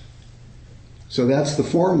yes. So that's the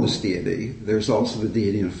formless deity. There's also the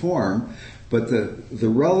deity in form, but the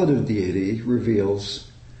relative deity reveals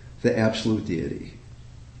the absolute deity.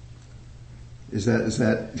 Is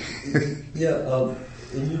that? Yeah.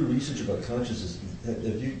 In your research about consciousness, have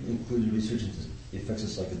you included research into the effects of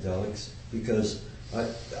psychedelics? Because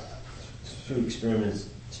through experiences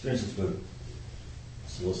with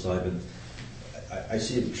psilocybin, I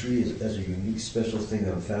see a tree as a unique, special thing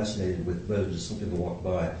that I'm fascinated with, rather than just something to walk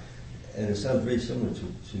by. And it sounds very similar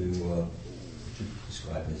to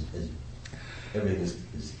describe as everything is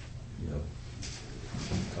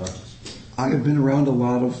conscious. I have been around a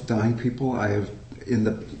lot of dying people. I have, in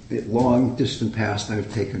the long distant past, I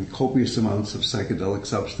have taken copious amounts of psychedelic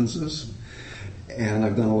substances, and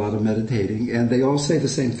I've done a lot of meditating, and they all say the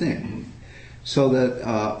same thing. So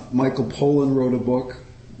that Michael Pollan wrote a book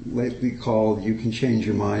lately called "You Can Change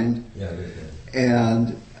Your Mind,"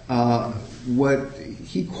 and what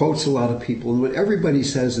he quotes a lot of people, and what everybody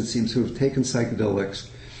says, it seems, who have taken psychedelics,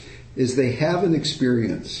 is they have an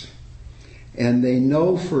experience, and they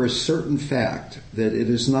know for a certain fact that it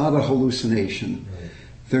is not a hallucination. Right.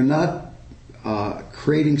 They're not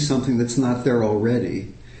creating something that's not there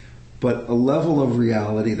already, but a level of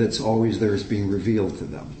reality that's always there is being revealed to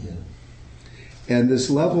them. Yeah. And this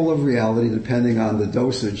level of reality, depending on the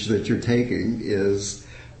dosage that you're taking, is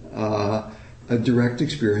a direct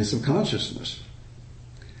experience of consciousness.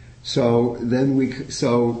 So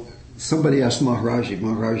somebody asked Maharaji,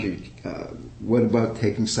 what about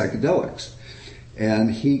taking psychedelics?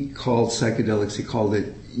 And he called psychedelics, he called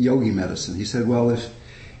it yogi medicine. He said, well,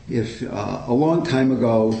 if a long time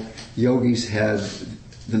ago yogis had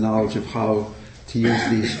the knowledge of how to use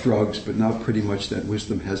these drugs, but now pretty much that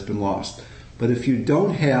wisdom has been lost. But if you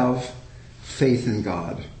don't have faith in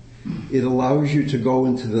God, it allows you to go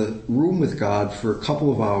into the room with God for a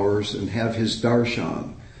couple of hours and have his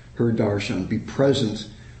darshan, her darshan, be present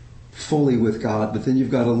fully with God, but then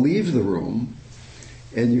you've got to leave the room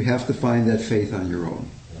and you have to find that faith on your own.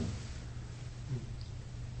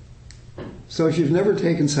 So if you've never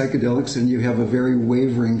taken psychedelics and you have a very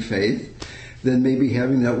wavering faith, then maybe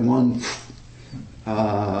having that one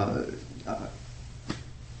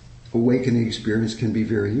awakening experience can be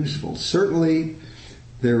very useful. Certainly,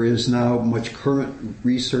 there is now much current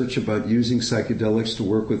research about using psychedelics to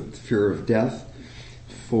work with fear of death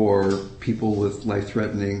for people with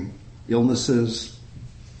life-threatening illnesses.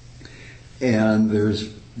 And there's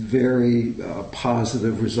very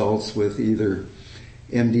positive results with either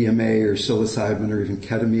MDMA or psilocybin or even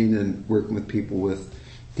ketamine and working with people with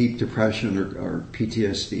deep depression or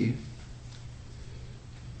PTSD.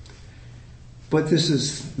 But this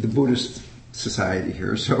is the Buddhist society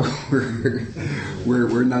here, so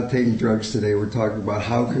we're not taking drugs today. We're talking about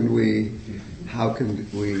how can we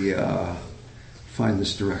find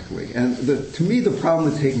this directly. And to me, the problem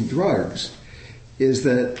with taking drugs is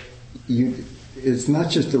that it's not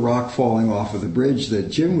just the rock falling off of the bridge that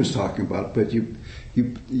Jim was talking about, but you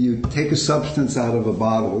you take a substance out of a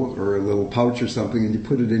bottle or a little pouch or something and you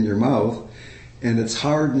put it in your mouth, and it's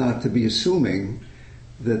hard not to be assuming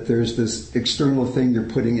that there's this external thing you're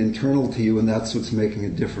putting internal to you, and that's what's making a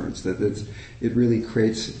difference. That it really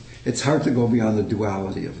creates. It's hard to go beyond the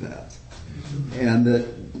duality of that, and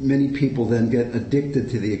that many people then get addicted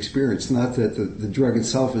to the experience. Not that the drug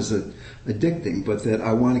itself is addicting, but that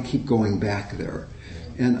I want to keep going back there.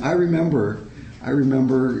 And I remember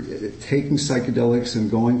taking psychedelics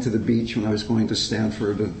and going to the beach when I was going to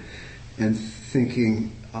Stanford and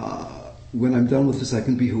thinking, when I'm done with this, I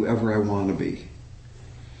can be whoever I want to be.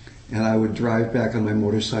 And I would drive back on my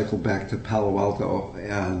motorcycle back to Palo Alto,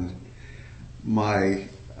 and my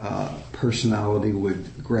personality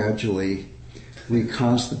would gradually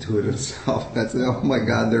reconstitute itself. I'd say, oh my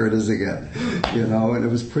God, there it is again. And it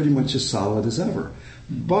was pretty much as solid as ever.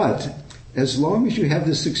 But as long as you have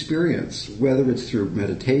this experience, whether it's through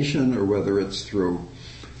meditation or whether it's through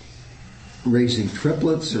raising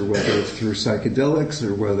triplets or whether it's through psychedelics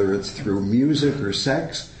or whether it's through music or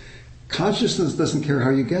sex, consciousness doesn't care how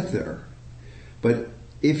you get there. But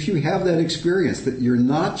if you have that experience that you're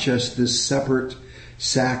not just this separate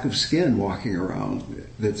sack of skin walking around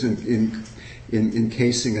that's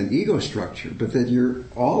encasing an ego structure, but that you're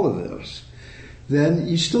all of this, then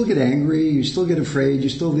you still get angry, you still get afraid, you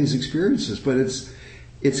still have these experiences, but it's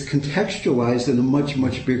contextualized in a much,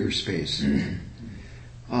 much bigger space.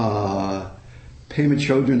 Pema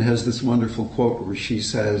Chodron has this wonderful quote where she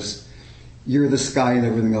says, "You're the sky and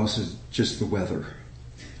everything else is just the weather."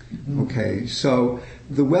 Okay, so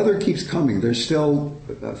the weather keeps coming. There's still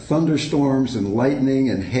thunderstorms and lightning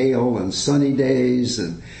and hail and sunny days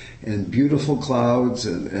and beautiful clouds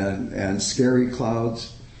and scary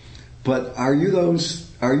clouds. But are you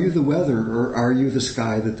the weather, or are you the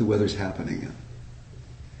sky that the weather's happening in?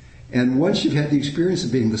 And once you've had the experience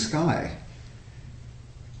of being the sky,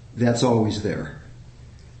 that's always there.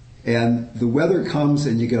 And the weather comes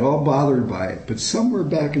and you get all bothered by it, but somewhere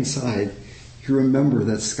back inside, you remember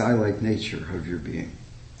that sky-like nature of your being.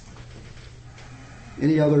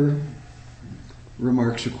 Any other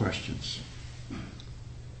remarks or questions?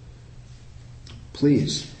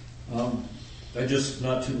 Please. I just,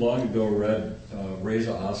 not too long ago, read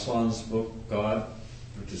Reza Aslan's book, God,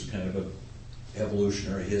 which is kind of an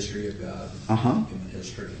evolutionary history of God, human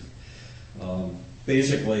history.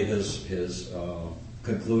 Basically, his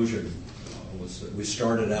conclusion was that we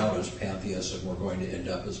started out as pantheists and we're going to end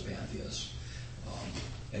up as pantheists.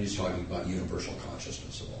 And he's talking about universal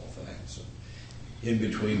consciousness of all things. And in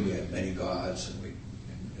between, we had many gods, and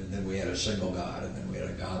then we had a single God, and then we had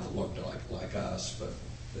a God that looked like us, but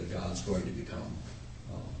the God's going to become,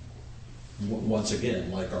 once again,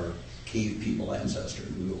 like our cave people ancestors.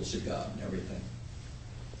 We will see God and everything.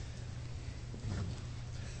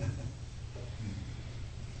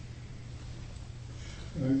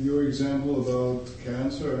 Your example about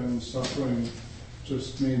cancer and suffering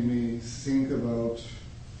just made me think about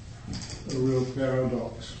a real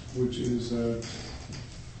paradox, which is that,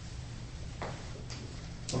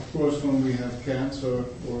 of course, when we have cancer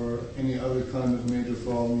or any other kind of major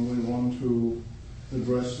problem, we want to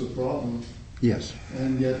address the problem. Yes.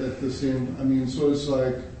 And yet at the same, so it's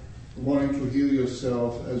like wanting to heal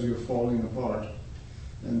yourself as you're falling apart.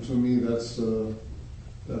 And to me, that's the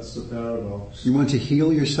paradox. You want to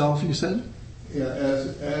heal yourself, you said? Yeah,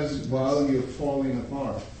 as while you're falling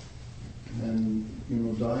apart and,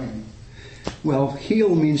 dying. Well,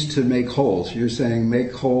 heal means to make whole. So you're saying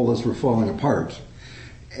make whole as we're falling apart.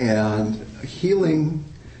 And healing,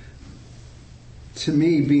 to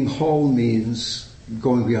me, being whole means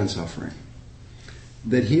going beyond suffering.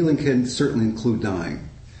 That healing can certainly include dying.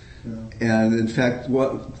 Yeah. And in fact,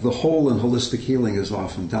 what the whole in holistic healing is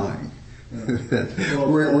often dying. Yeah.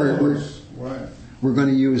 We're going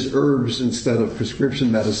to use herbs instead of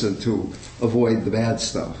prescription medicine to avoid the bad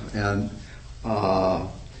stuff. And I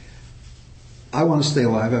want to stay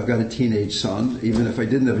alive. I've got a teenage son. Even if I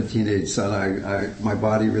didn't have a teenage son, my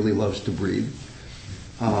body really loves to breathe.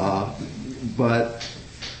 But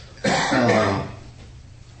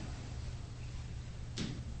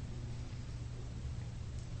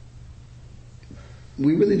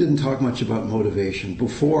we really didn't talk much about motivation.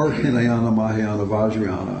 Before Hinayana, Mahayana,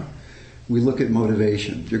 Vajrayana, we look at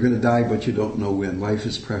motivation. You're going to die, but you don't know when. Life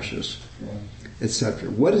is precious, etc.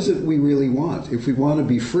 What is it we really want? If we want to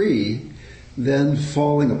be free, then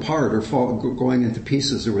falling apart or going into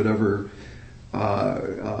pieces or whatever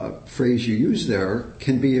phrase you use there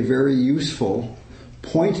can be a very useful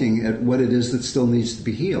pointing at what it is that still needs to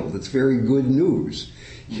be healed. It's very good news.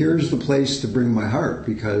 Here's the place to bring my heart,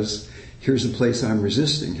 because here's a place I'm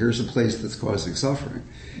resisting, here's a place that's causing suffering.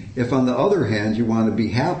 If on the other hand you want to be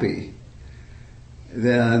happy,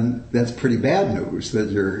 then that's pretty bad news that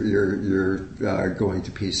you're going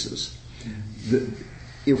to pieces.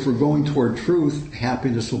 If we're going toward truth,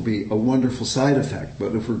 happiness will be a wonderful side effect.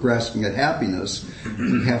 But if we're grasping at happiness,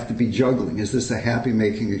 we have to be juggling. Is this a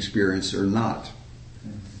happy-making experience or not?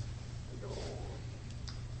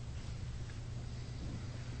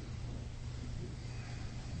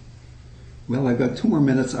 Well, I've got 2 more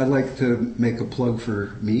minutes. I'd like to make a plug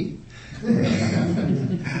for me.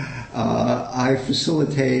 I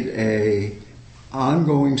facilitate a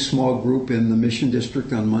ongoing small group in the Mission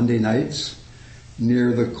District on Monday nights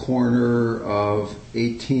near the corner of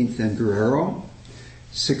 18th and Guerrero,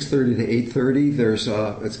 6:30 to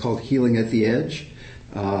 8:30. It's called Healing at the Edge.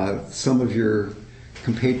 Some of your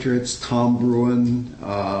compatriots, Tom Bruin,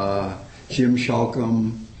 Jim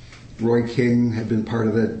Shalcombe, Roy King, have been part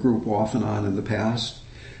of that group off and on in the past.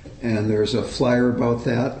 And there's a flyer about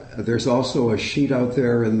that. There's also a sheet out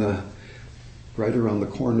there right around the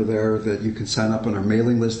corner there that you can sign up on our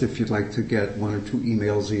mailing list if you'd like to get 1 or 2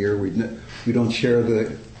 emails a year. We don't share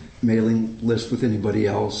the mailing list with anybody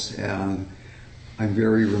else, and I'm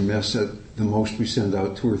very remiss. At the most we send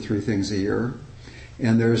out 2 or 3 things a year.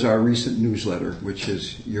 And there's our recent newsletter, which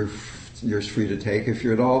is yours free to take. If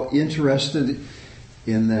you're at all interested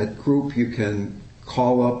in that group, you can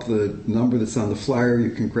call up the number that's on the flyer.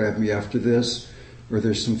 You can grab me after this, or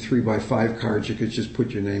there's some 3x5 cards. You could just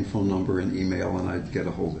put your name, phone number, and email, and I'd get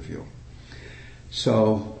a hold of you.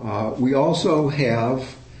 So we also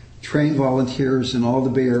have trained volunteers in all the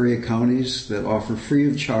Bay Area counties that offer free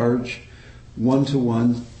of charge,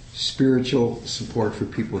 one-to-one spiritual support for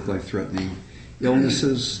people with life-threatening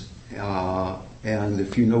illnesses. And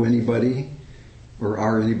if you know anybody or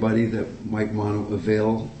are anybody that might want to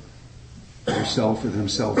avail yourself or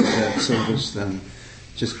themselves of that service, then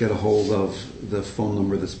just get a hold of the phone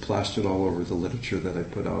number that's plastered all over the literature that I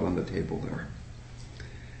put out on the table there.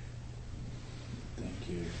 Thank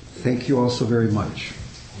you. Thank you all so very much.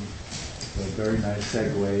 So a very nice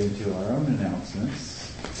segue into our own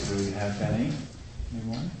announcements. Do we have any?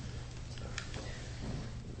 Anyone?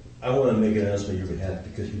 I want to make an announcement on your behalf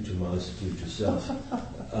because you're too modest to do it yourself.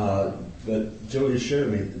 But Joey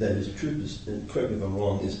assured me that his troupe is, and correct me if I'm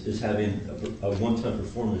wrong, is having a one-time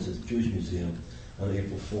performance at the Jewish Museum on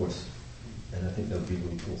April 4th. And I think that would be a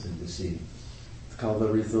really cool thing to see. It's called the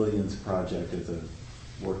Resilience Project. It's a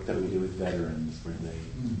work that we do with veterans where they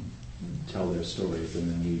tell their stories and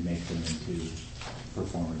then we make them into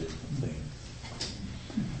performative things.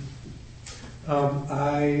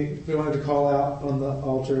 I wanted to call out on the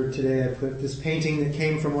altar today. I put this painting that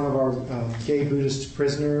came from one of our gay Buddhist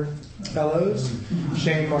prisoner fellows,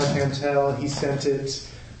 Shane Marcantel. He sent it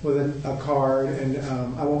with a card, and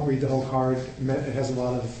I won't read the whole card. It has a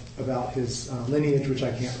lot about his lineage, which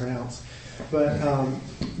I can't pronounce. But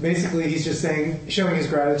basically, he's just showing his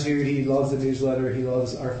gratitude. He loves the newsletter. He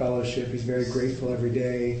loves our fellowship. He's very grateful every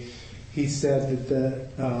day. He said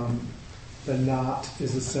that the knot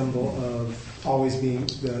is a symbol of always being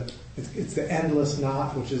it's the endless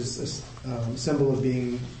knot, which is a symbol of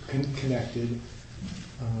being connected,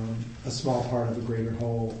 a small part of a greater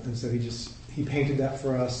whole. And so he painted that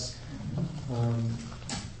for us.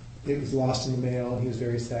 It was lost in the mail. He was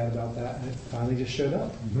very sad about that, and it finally just showed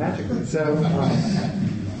up magically. So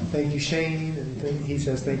thank you, Shane, and he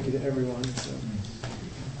says thank you to everyone. So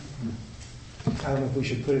I don't know if we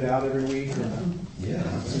should put it out every week or not. Yeah.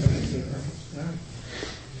 All right.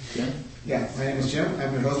 Jim? Yeah, my name is Jim.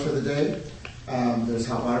 I'm your host for the day. There's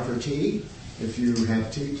hot water for tea. If you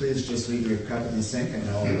have tea, please just leave your cup in the sink and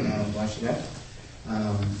I'll wash it up.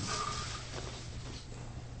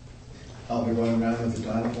 I'll be running around with the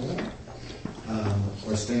Donna bowl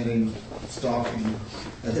or stalking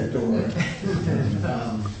at the door.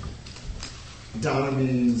 Donna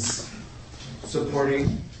means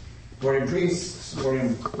supporting priests,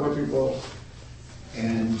 supporting poor people,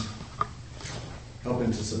 and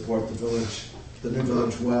helping to support the village, the new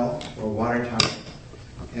village well or water tower.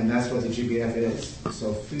 And that's what the GBF is.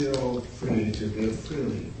 So feel free to give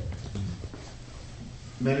freely.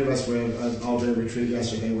 Many of us were at an all-day retreat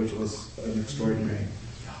yesterday, which was an extraordinary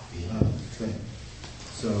thing.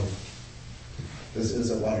 So this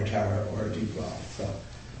is a water tower or a deep well. So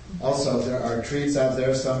also, there are treats out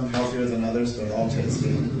there, some healthier than others, but all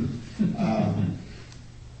tasty.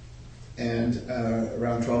 And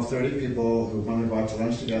around 12:30, people who want to go out to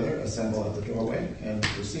lunch together assemble at the doorway and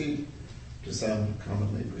proceed to some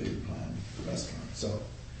commonly agreed upon restaurant. So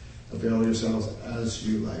avail yourselves as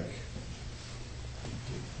you like.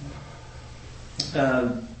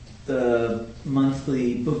 The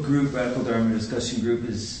monthly book group, Radical Dharma Discussion Group,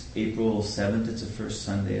 is April 7th. It's the first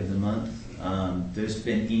Sunday of the month. There's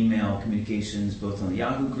been email communications both on the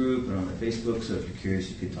Yahoo group and on the Facebook, so if you're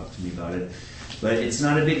curious, you could talk to me about it. But it's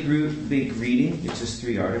not a big group, big reading. It's just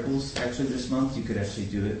 3 articles actually this month. You could actually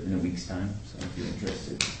do it in a week's time. So if you're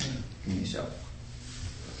interested, give me a shout.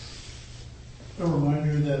 A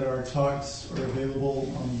reminder that our talks are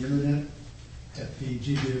available on the internet at the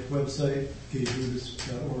GBF website,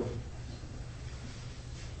 gaybuddhist.org.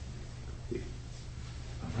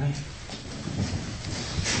 All right.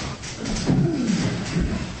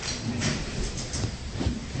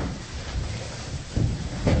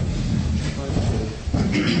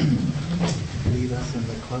 Lead us in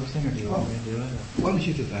the closing, or do you want me to do it? Why don't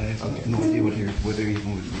you do that? I have no idea what they're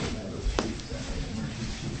even with me.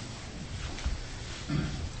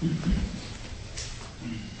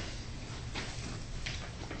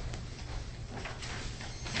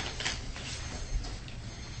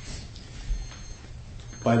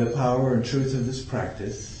 By the power and truth of this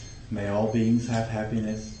practice, may all beings have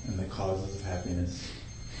happiness and the causes of happiness.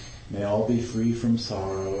 May all be free from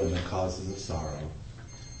sorrow and the causes of sorrow.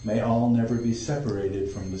 May all never be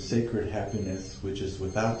separated from the sacred happiness which is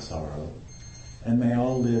without sorrow. And may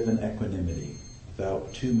all live in equanimity,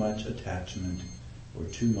 without too much attachment or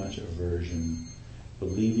too much aversion,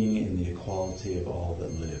 believing in the equality of all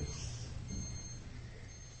that lives.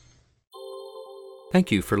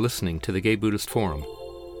 Thank you for listening to the Gay Buddhist Forum.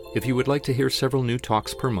 If you would like to hear several new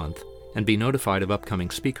talks per month and be notified of upcoming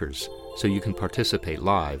speakers so you can participate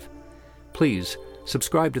live, please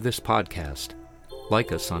subscribe to this podcast,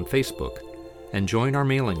 like us on Facebook, and join our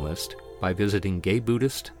mailing list by visiting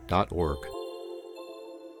gaybuddhist.org.